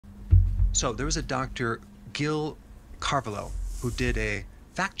So there was a Dr. Gil Carvalho who did a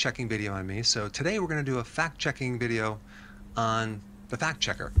fact-checking video on me. So today we're going to do a fact-checking video on the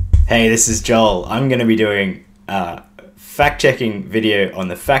fact-checker. Hey, this is Joel. I'm going to be doing a fact-checking video on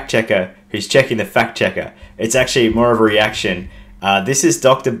the fact-checker who's checking the fact-checker. It's actually more of a reaction. This is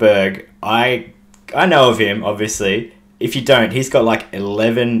Dr. Berg. I know of him, obviously. If you don't, he's got like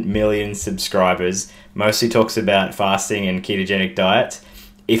 11 million subscribers. Mostly talks about fasting and ketogenic diets.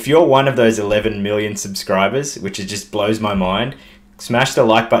 If you're one of those 11 million subscribers, which it just blows my mind, smash the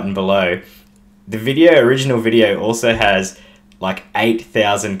like button below. The original video also has like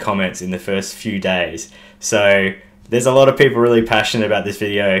 8,000 comments in the first few days. So there's a lot of people really passionate about this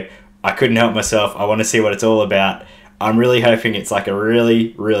video. I couldn't help myself. I want to see what it's all about. I'm really hoping it's like a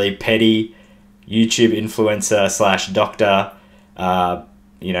really, really petty YouTube influencer slash doctor,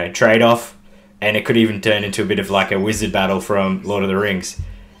 trade-off. And it could even turn into a bit of like a wizard battle from Lord of the Rings.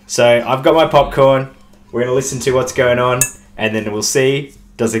 So I've got my popcorn. We're going to listen to what's going on. And then we'll see,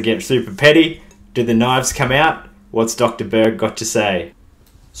 does it get super petty? Do the knives come out? What's Dr. Berg got to say?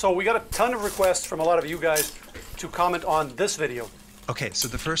 So we got a ton of requests from a lot of you guys to comment on this video. Okay, so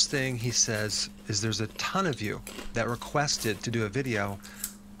the first thing he says is there's a ton of you that requested to do a video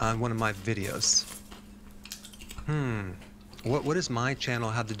on one of my videos. What does my channel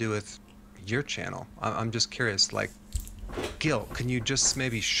have to do with your channel? I'm just curious, like, Gil, can you just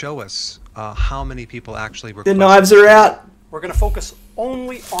maybe show us how many people actually requested? The knives are out. We're going to focus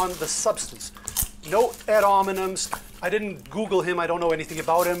only on the substance. No ad hominems. I didn't Google him. I don't know anything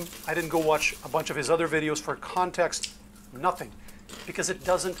about him. I didn't go watch a bunch of his other videos for context. Nothing. Because it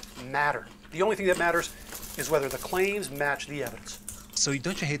doesn't matter. The only thing that matters is whether the claims match the evidence. So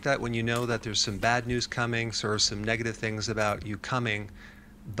don't you hate that when you know that there's some bad news coming or some negative things about you coming,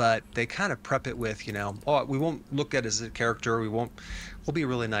 but they kind of prep it with, oh, we won't look at it as a character, we'll be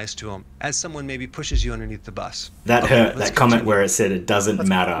really nice to him. As someone maybe pushes you underneath the bus. That hurt, that comment where it said it doesn't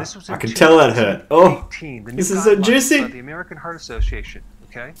matter. I can tell that hurt. Oh, this is so juicy. The American Heart Association,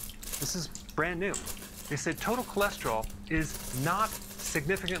 okay? This is brand new. They said total cholesterol is not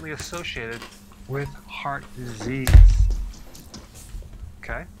significantly associated with heart disease.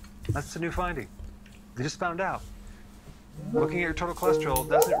 Okay? That's the new finding. They just found out. Looking at your total cholesterol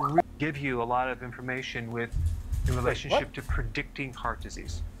doesn't really give you a lot of information in relationship to predicting heart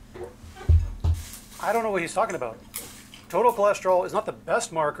disease. I don't know what he's talking about. Total cholesterol is not the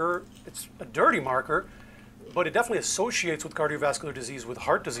best marker. It's a dirty marker, but it definitely associates with cardiovascular disease, with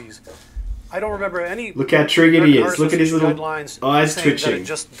heart disease. I don't remember any. Look how triggered he is. Look at his little eyes twitching. That it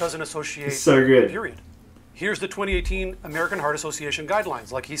just doesn't associate. It's so good. Period. Here's the 2018 American Heart Association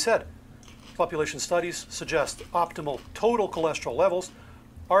guidelines. Like he said, population studies suggest optimal total cholesterol levels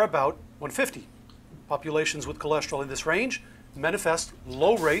are about 150. Populations with cholesterol in this range manifest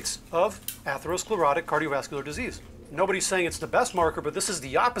low rates of atherosclerotic cardiovascular disease. Nobody's saying it's the best marker, but this is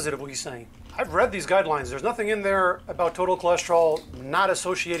the opposite of what he's saying. I've read these guidelines. There's nothing in there about total cholesterol not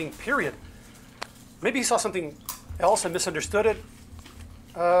associating, period. Maybe he saw something else and misunderstood it.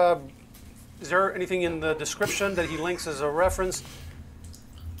 Is there anything in the description that he links as a reference?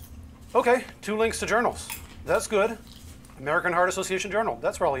 Okay, 2 links to journals. That's good. American Heart Association Journal.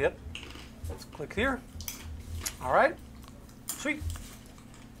 That's probably it. Let's click here. All right. Sweet.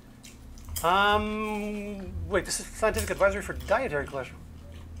 Wait, this is scientific advisory for dietary cholesterol.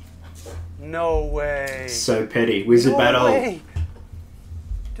 No way. So petty. Wizard battle. No way.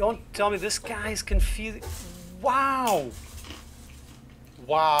 Don't tell me this guy's confused. Wow.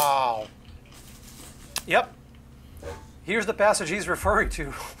 Wow. Yep. Here's the passage he's referring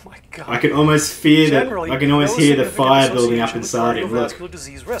to. Oh my God. I can almost hear the fire building up inside him. Cardiovascular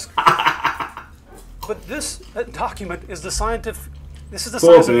disease risk. But this document is the science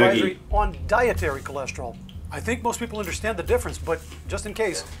advisory on dietary cholesterol. I think most people understand the difference, but just in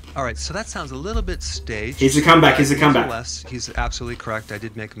case. All right, so that sounds a little bit staged. Here's a comeback. Nevertheless, he's absolutely correct. I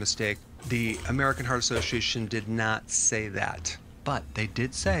did make a mistake. The American Heart Association did not say that, but they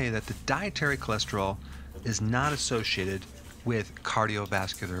did say that the dietary cholesterol is not associated with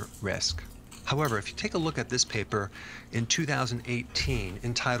cardiovascular risk. However, if you take a look at this paper in 2018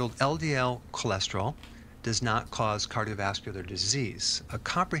 entitled LDL Cholesterol Does Not Cause Cardiovascular Disease, a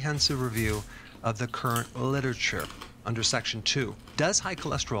comprehensive review of the current literature under section 2, does high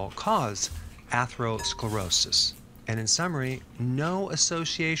cholesterol cause atherosclerosis? And in summary, no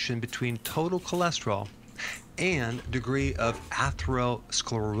association between total cholesterol and degree of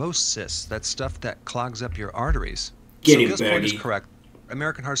atherosclerosis, that stuff that clogs up your arteries. So Gil's point is correct.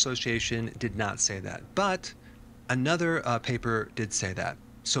 American Heart Association did not say that, but another paper did say that.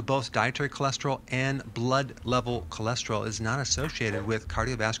 So both dietary cholesterol and blood level cholesterol is not associated with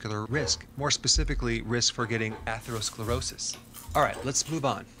cardiovascular risk, more specifically risk for getting atherosclerosis. All right, let's move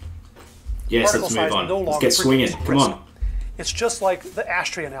on. Yes, Particle let's size move on. no Let's longer get swinging. predicts Come risk. on. It's just like the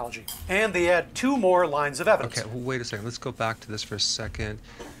ashtray analogy. And they add 2 more lines of evidence. Okay, well, wait a second. Let's go back to this for a second.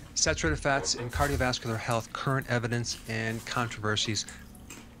 Saturated fats in cardiovascular health, current evidence and controversies.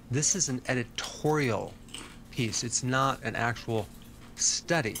 This is an editorial piece. It's not an actual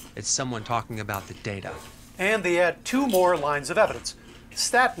study. It's someone talking about the data. And they add 2 more lines of evidence.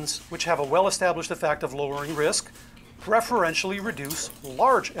 Statins, which have a well-established effect of lowering risk, preferentially reduce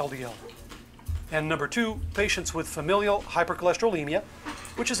large LDL. And number 2, patients with familial hypercholesterolemia,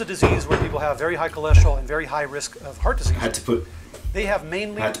 which is a disease where people have very high cholesterol and very high risk of heart disease. They have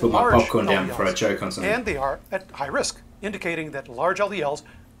mainly I had to put my large popcorn down LDLs, before I choke on something. and they are at high risk, indicating that large LDLs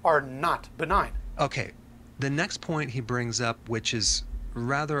are not benign. Okay, the next point he brings up, which is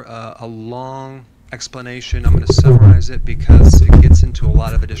rather a long explanation. I'm going to summarize it because it gets into a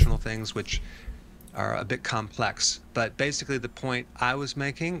lot of additional things which are a bit complex. But basically the point I was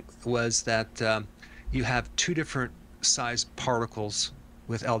making was that you have 2 different size particles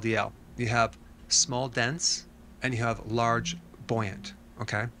with LDL. You have small dense and you have large buoyant,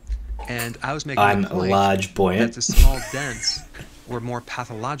 okay? And I was making the point large buoyant. that the small dense were more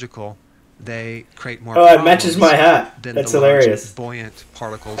pathological. They create more Oh, it matches my hat. than That's the large hilarious. buoyant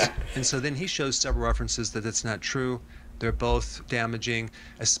particles. And so then he shows several references that it's not true. They're both damaging,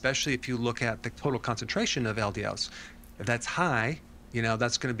 especially if you look at the total concentration of LDLs. If that's high, you know,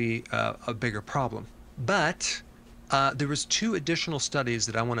 that's going to be a bigger problem. But there was 2 additional studies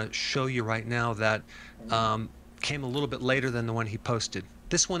that I want to show you right now that came a little bit later than the one he posted.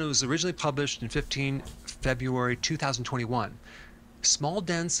 This one was originally published in 15 February 2021. Small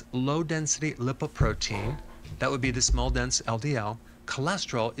dense, low density lipoprotein, that would be the small dense LDL,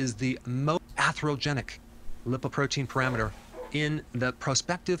 cholesterol is the most atherogenic lipoprotein parameter in the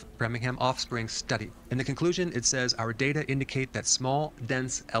prospective Framingham offspring study. In the conclusion, it says our data indicate that small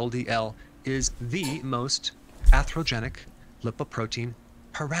dense LDL is the most atherogenic lipoprotein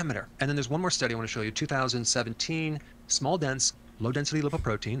parameter. And then there's one more study I want to show you, 2017, small dense, low density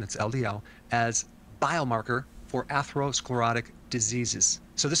lipoprotein, that's LDL, as biomarker for atherosclerotic diseases.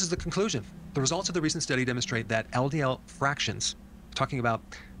 So this is the conclusion. The results of the recent study demonstrate that LDL fractions, talking about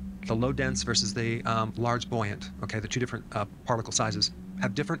the low dense versus the large buoyant, okay, the 2 different particle sizes,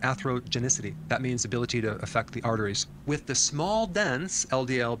 have different atherogenicity. That means ability to affect the arteries. With the small dense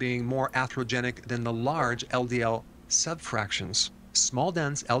LDL being more atherogenic than the large LDL subfractions. Small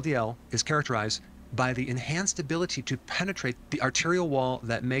dense LDL is characterized by the enhanced ability to penetrate the arterial wall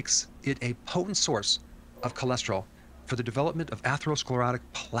that makes it a potent source of cholesterol for the development of atherosclerotic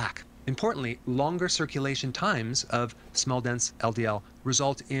plaque. Importantly, longer circulation times of small dense LDL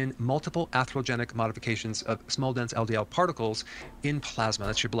result in multiple atherogenic modifications of small dense LDL particles in plasma,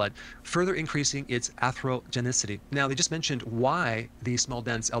 that's your blood, further increasing its atherogenicity. Now, they just mentioned why the small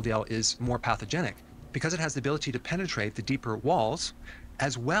dense LDL is more pathogenic, because it has the ability to penetrate the deeper walls,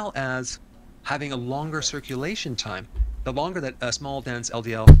 as well as having a longer circulation time. The longer that a small dense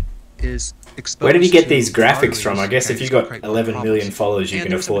LDL is exposed. Where did he get to these graphics arteries, from? I guess okay, if you've it's gonna got create 11 more million problems. followers, you And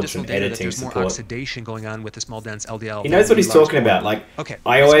can there's afford additional some data that editing there's more support. oxidation going on with the small dense LDL. He knows what than he's the large talking about. Like, Okay, I let's go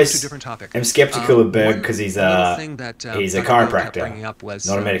to a always different topic. am skeptical of Berg One because he's little a thing that, Dr. Berg kept chiropractor, bringing up was,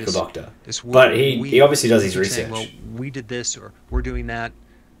 not a medical this- doctor. this word, But he obviously does his keep saying, research. well, we did this or we're doing that.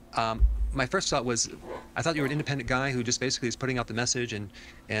 My first thought was, I thought you were an independent guy who just basically is putting out the message and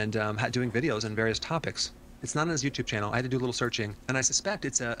doing videos on various topics. It's not on his YouTube channel. I had to do a little searching, and I suspect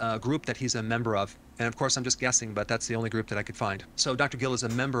it's a group that he's a member of. And of course, I'm just guessing, but that's the only group that I could find. So Dr. Gil is a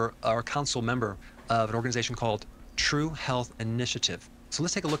member, or council member, of an organization called True Health Initiative. So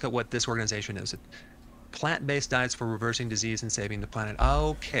let's take a look at what this organization is. Plant-based diets for reversing disease and saving the planet.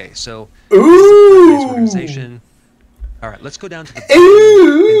 Okay, so this is a plant-based organization. All right, let's go down to the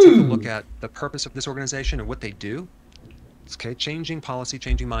bottom and take a look at the purpose of this organization and what they do. Okay, changing policy,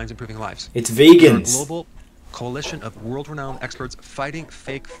 changing minds, improving lives. It's They're a vegans. global coalition of world-renowned experts fighting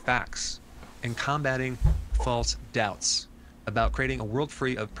fake facts and combating false doubts about creating a world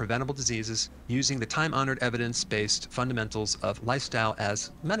free of preventable diseases using the time-honored evidence-based fundamentals of lifestyle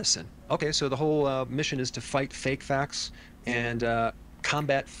as medicine. Okay, so the whole mission is to fight fake facts and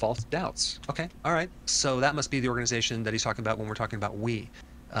combat false doubts. Okay, all right. So that must be the organization that he's talking about when we're talking about we.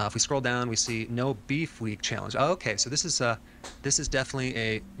 If we scroll down, we see No Beef Week Challenge. Oh, okay, so this is definitely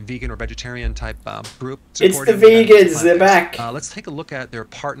a vegan or vegetarian type group. It's the supporting benefits of vegans. They're plant-based. back. Let's take a look at their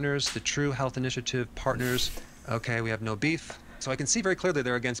partners, the True Health Initiative partners. Okay, we have no beef. So I can see very clearly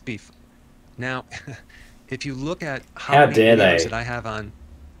they're against beef. Now, if you look at how How many dare videos they? that I have on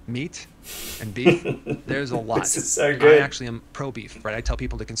meat and beef, there's a lot. This is so good. I actually am pro-beef, right? I tell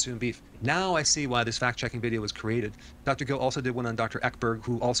people to consume beef. Now I see why this fact-checking video was created. Dr. Gil also did one on Dr. Berg,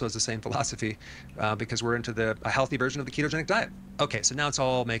 who also has the same philosophy, because we're into a healthy version of the ketogenic diet. Okay, so now it's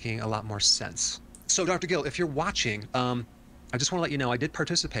all making a lot more sense. So Dr. Gil, if you're watching, I just want to let you know I did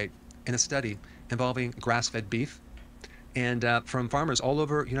participate in a study involving grass-fed beef, and from farmers all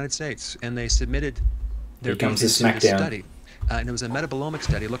over the United States, and they submitted their beef into this study. And it was a metabolomic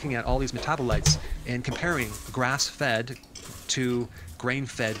study looking at all these metabolites and comparing grass-fed to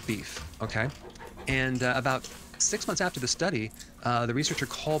grain-fed beef, okay? And about 6 months after the study, the researcher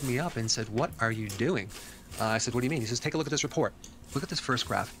called me up and said, "What are you doing?" I said, "What do you mean?" He says, "Take a look at this report. Look at this first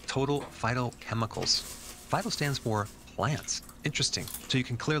graph, total phytochemicals." Phyto stands for plants. Interesting. So you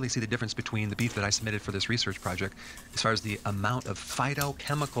can clearly see the difference between the beef that I submitted for this research project as far as the amount of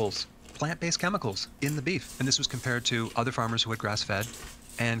phytochemicals, plant-based chemicals in the beef. And this was compared to other farmers who had grass-fed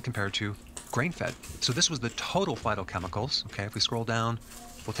and compared to grain-fed. So this was the total phytochemicals. Okay, if we scroll down,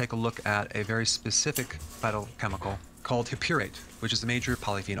 we'll take a look at a very specific phytochemical called hippurate, which is the major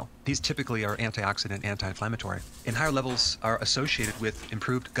polyphenol. These typically are antioxidant, anti-inflammatory, and higher levels are associated with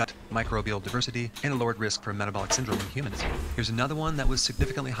improved gut microbial diversity and a lowered risk for metabolic syndrome in humans. Here's another one that was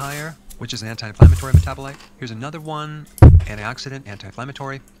significantly higher, which is an anti-inflammatory metabolite. Here's another one, antioxidant,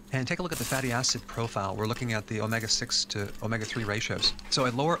 anti-inflammatory. And take a look at the fatty acid profile. We're looking at the omega-6 to omega-3 ratios. So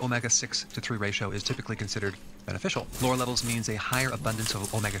a lower omega-6 to 3 ratio is typically considered beneficial. Lower levels means a higher abundance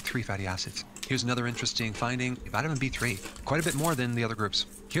of omega-3 fatty acids. Here's another interesting finding, vitamin B3, quite a bit more than the other groups.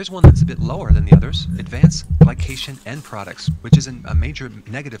 Here's one that's a bit lower than the others, advanced glycation end products, which is a major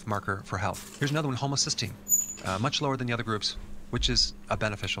negative marker for health. Here's another one, homocysteine, much lower than the other groups, which is a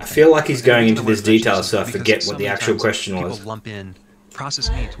beneficial thing. I feel like he's going into this detail, so I forget what the actual question was. People lump in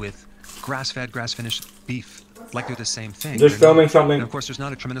processed meat with grass-fed, grass-finished beef, like they're the same thing. Just filming something. And of course, there's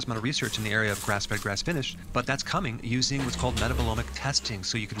not a tremendous amount of research in the area of grass-fed, grass-finished, but that's coming using what's called metabolomic testing,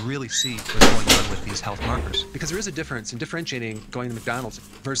 so you can really see what's going on with these health markers. Because there is a difference in differentiating going to McDonald's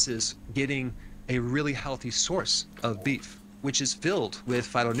versus getting a really healthy source of beef, which is filled with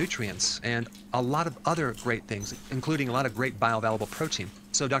phytonutrients and a lot of other great things, including a lot of great bioavailable protein.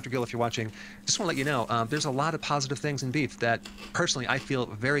 So Dr. Gil, if you're watching, just want to let you know, there's a lot of positive things in beef that personally I feel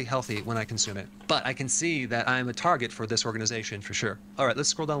very healthy when I consume it. But I can see that I'm a target for this organization for sure. All right, let's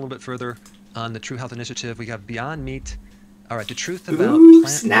scroll down a little bit further on the True Health Initiative. We got Beyond Meat. All right, the truth about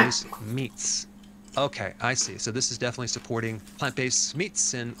plant-based meats. Okay, I see. So this is definitely supporting plant-based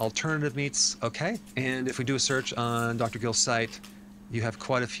meats and alternative meats. Okay, and if we do a search on Dr. Gil's site, you have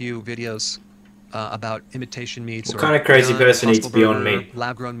quite a few videos about imitation meats. What kind of crazy person eats Beyond Meat?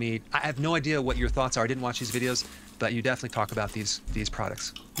 Lab-grown meat. I have no idea what your thoughts are. I didn't watch these videos, but you definitely talk about these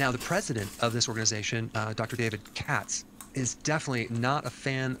products. Now, the president of this organization, Dr. David Katz, is definitely not a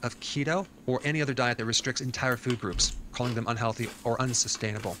fan of keto or any other diet that restricts entire food groups, calling them unhealthy or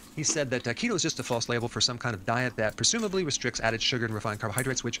unsustainable. He said that keto is just a false label for some kind of diet that presumably restricts added sugar and refined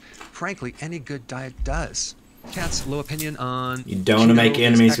carbohydrates, which, frankly, any good diet does. Katz's low opinion on you don't want to make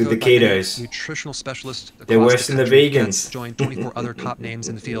enemies with the ketos. Nutritional specialist. They're worse than the vegans. Katz joined 24 other top names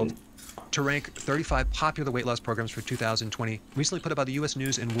in the field to rank 35 popular weight loss programs for 2020, recently put out by the U.S.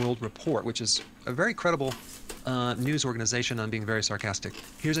 News and World Report, which is a very credible news organization. I'm being very sarcastic.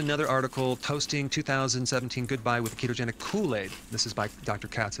 Here's another article, Toasting 2017 Goodbye with Ketogenic Kool-Aid. This is by Dr.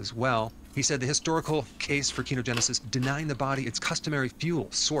 Katz as well. He said the historical case for ketogenesis, denying the body its customary fuel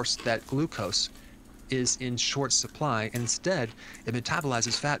source, that glucose is in short supply. Instead, it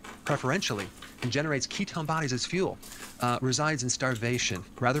metabolizes fat preferentially and generates ketone bodies as fuel, resides in starvation.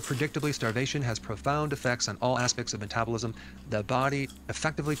 Rather predictably, starvation has profound effects on all aspects of metabolism. The body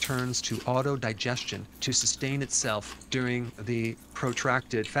effectively turns to auto-digestion to sustain itself during the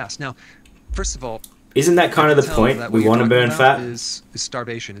protracted fast. Now, first of all, isn't that kind of the point? We want to burn fat? Is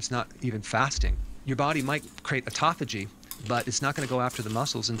starvation. It's not even fasting. Your body might create autophagy, but it's not going to go after the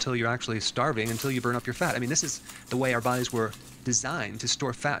muscles until you're actually starving, until you burn up your fat. I mean, this is the way our bodies were designed to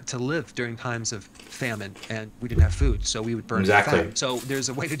store fat, to live during times of famine, and we didn't have food, so we would burn fat. So there's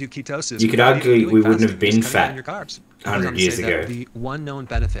a way to do ketosis. You could argue we wouldn't have been fat your carbs. 100 years ago. The one known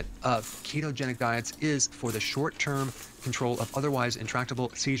benefit of ketogenic diets is for the short-term control of otherwise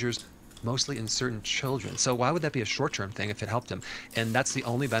intractable seizures, mostly in certain children. So why would that be a short-term thing if it helped them? And that's the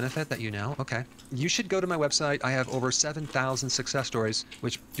only benefit that you know? Okay. You should go to my website. I have over 7,000 success stories,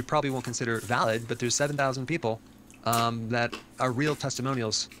 which you probably won't consider valid, but there's 7,000 people that are real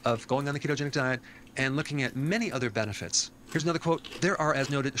testimonials of going on the ketogenic diet and looking at many other benefits. Here's another quote. There are,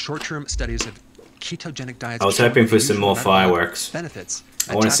 as noted, short-term studies of ketogenic diets. I was hoping for some more fireworks. Benefits.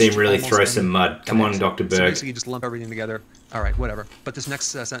 I want to see him really throw some mud. Come on, Dr. So Berg. basically, you just lump everything together. All right, whatever. But this next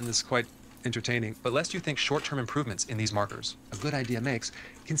sentence is quite entertaining. But lest you think short-term improvements in these markers a good idea makes,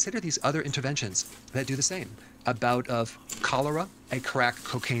 consider these other interventions that do the same. A bout of cholera, a crack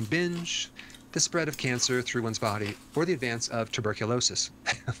cocaine binge, the spread of cancer through one's body, or the advance of tuberculosis.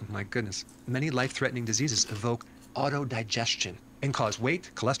 My goodness. Many life-threatening diseases evoke autodigestion and cause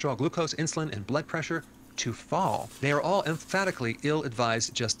weight, cholesterol, glucose, insulin, and blood pressure to fall. They are all emphatically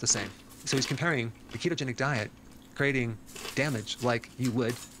ill-advised just the same. So he's comparing the ketogenic diet creating damage like you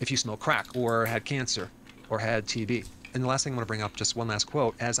would if you smoked crack or had cancer or had TB. And the last thing I want to bring up, just one last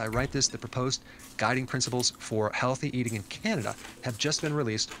quote. As I write this, the proposed guiding principles for healthy eating in Canada have just been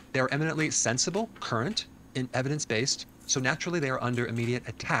released. They are eminently sensible, current, and evidence-based, so naturally they are under immediate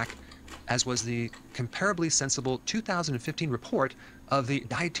attack, as was the comparably sensible 2015 report of the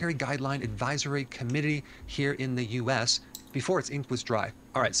Dietary Guideline Advisory Committee here in the U.S. before its ink was dry.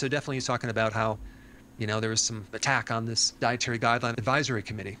 All right, so definitely he's talking about how there was some attack on this Dietary Guideline Advisory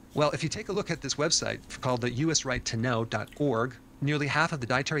Committee. Well, if you take a look at this website called the usrighttoknow.org, nearly half of the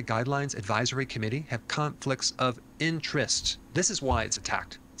Dietary Guidelines Advisory Committee have conflicts of interest. This is why it's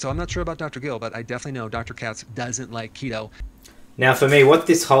attacked. So I'm not sure about Dr. Gil, but I definitely know Dr. Katz doesn't like keto. Now, for me, what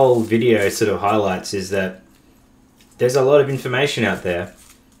this whole video sort of highlights is that there's a lot of information out there,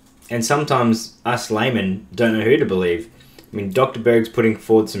 and sometimes us laymen don't know who to believe. I mean, Dr. Berg's putting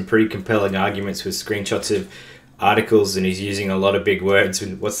forward some pretty compelling arguments with screenshots of articles, and he's using a lot of big words.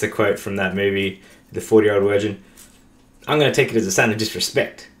 What's the quote from that movie, The 40-Year-Old Virgin? I'm going to take it as a sign of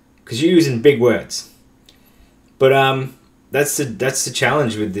disrespect, because you're using big words. But that's the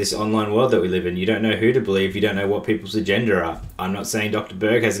challenge with this online world that we live in. You don't know who to believe. You don't know what people's agenda are. I'm not saying Dr.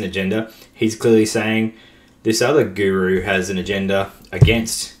 Berg has an agenda. He's clearly saying this other guru has an agenda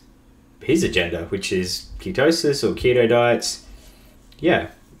against his agenda, which is ketosis or keto diets. Yeah,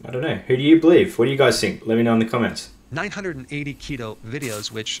 I don't know. Who do you believe? What do you guys think? Let me know in the comments. 980 keto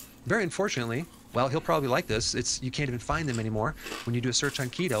videos, which very unfortunately, well, he'll probably like this. You can't even find them anymore. When you do a search on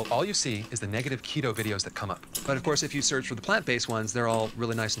keto, all you see is the negative keto videos that come up. But of course, if you search for the plant-based ones, they're all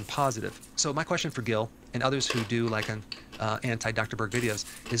really nice and positive. So my question for Gil and others who do like an anti-Dr. Berg videos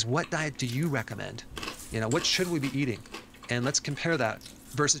is, what diet do you recommend? What should we be eating? And let's compare that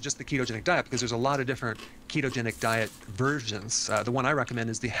versus just the ketogenic diet, because there's a lot of different ketogenic diet versions. The one I recommend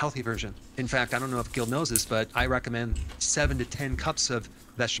is the healthy version. In fact, I don't know if Gil knows this, but I recommend 7 to 10 cups of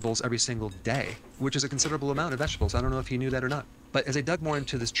vegetables every single day, which is a considerable amount of vegetables. I don't know if you knew that or not. But as I dug more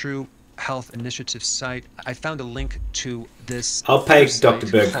into this True Health Initiative site, I found a link to this. I'll pay Dr.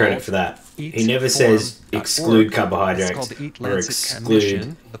 Berg credit for that. He never says exclude carbohydrates or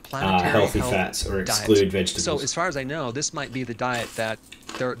exclude healthy fats or exclude vegetables. So as far as I know, this might be the diet that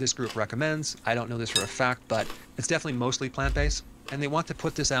this group recommends. I don't know this for a fact, but it's definitely mostly plant-based, and they want to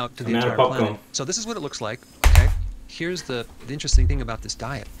put this out to the entire planet. So this is what it looks like. Okay, here's the interesting thing about this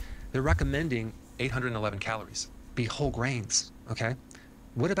diet. They're recommending 811 calories. Be whole grains. Okay,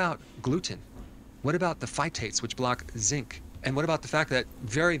 what about gluten? What about the phytates, which block zinc? And what about the fact that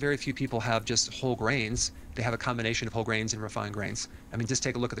very, very few people have just whole grains? They have a combination of whole grains and refined grains. I mean, just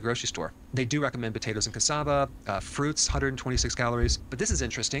take a look at the grocery store. They do recommend potatoes and cassava, fruits, 126 calories. But this is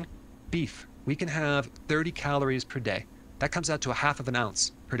interesting. Beef, we can have 30 calories per day. That comes out to a half of an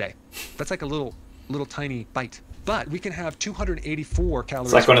ounce per day. That's like a little tiny bite. But we can have 284 calories.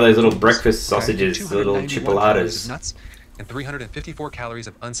 It's like one of those little breakfast sausages, the little chipolatas. Nuts, and 354 calories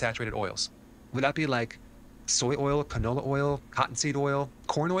of unsaturated oils. Would that be like soy oil, canola oil, cottonseed oil,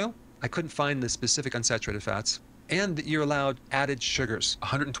 corn oil? I couldn't find the specific unsaturated fats. And you're allowed added sugars.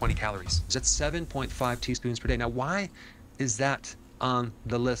 120 calories. That's 7.5 teaspoons per day. Now, why is that on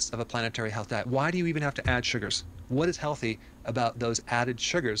the list of a planetary health diet? Why do you even have to add sugars? What is healthy about those added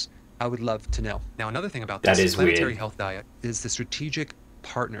sugars? I would love to know. Now, another thing about this planetary health diet is the strategic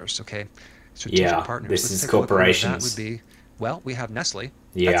partners, okay? Strategic partners. This is corporations. That would be, well, we have Nestle.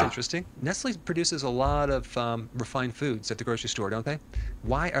 Yeah. That's interesting. Nestle produces a lot of refined foods at the grocery store, don't they?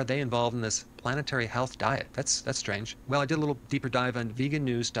 Why are they involved in this planetary health diet? That's strange. Well, I did a little deeper dive on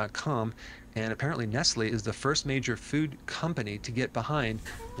vegannews.com, and apparently Nestle is the first major food company to get behind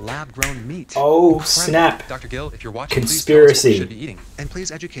lab-grown meat. Oh, snap. Dr. Gil, if you're watching, conspiracy. Please tell us what we should be eating. And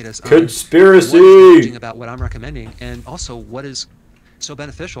please educate us on conspiracy what is about what I'm recommending, and also what is so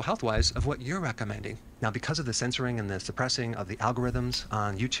beneficial health-wise of what you're recommending. Now, because of the censoring and the suppressing of the algorithms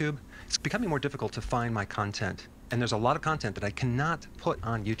on YouTube, it's becoming more difficult to find my content. and there's a lot of content that I cannot put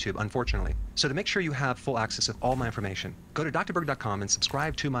on YouTube, unfortunately. So to make sure you have full access of all my information, go to drberg.com and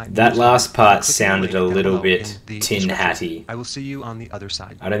subscribe to my That last part sounded a link little down below bit in the tin description. hatty. I will see you on the other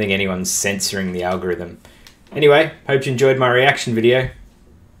side. I don't think anyone's censoring the algorithm. Anyway, hope you enjoyed my reaction video.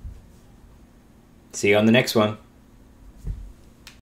 See you on the next one.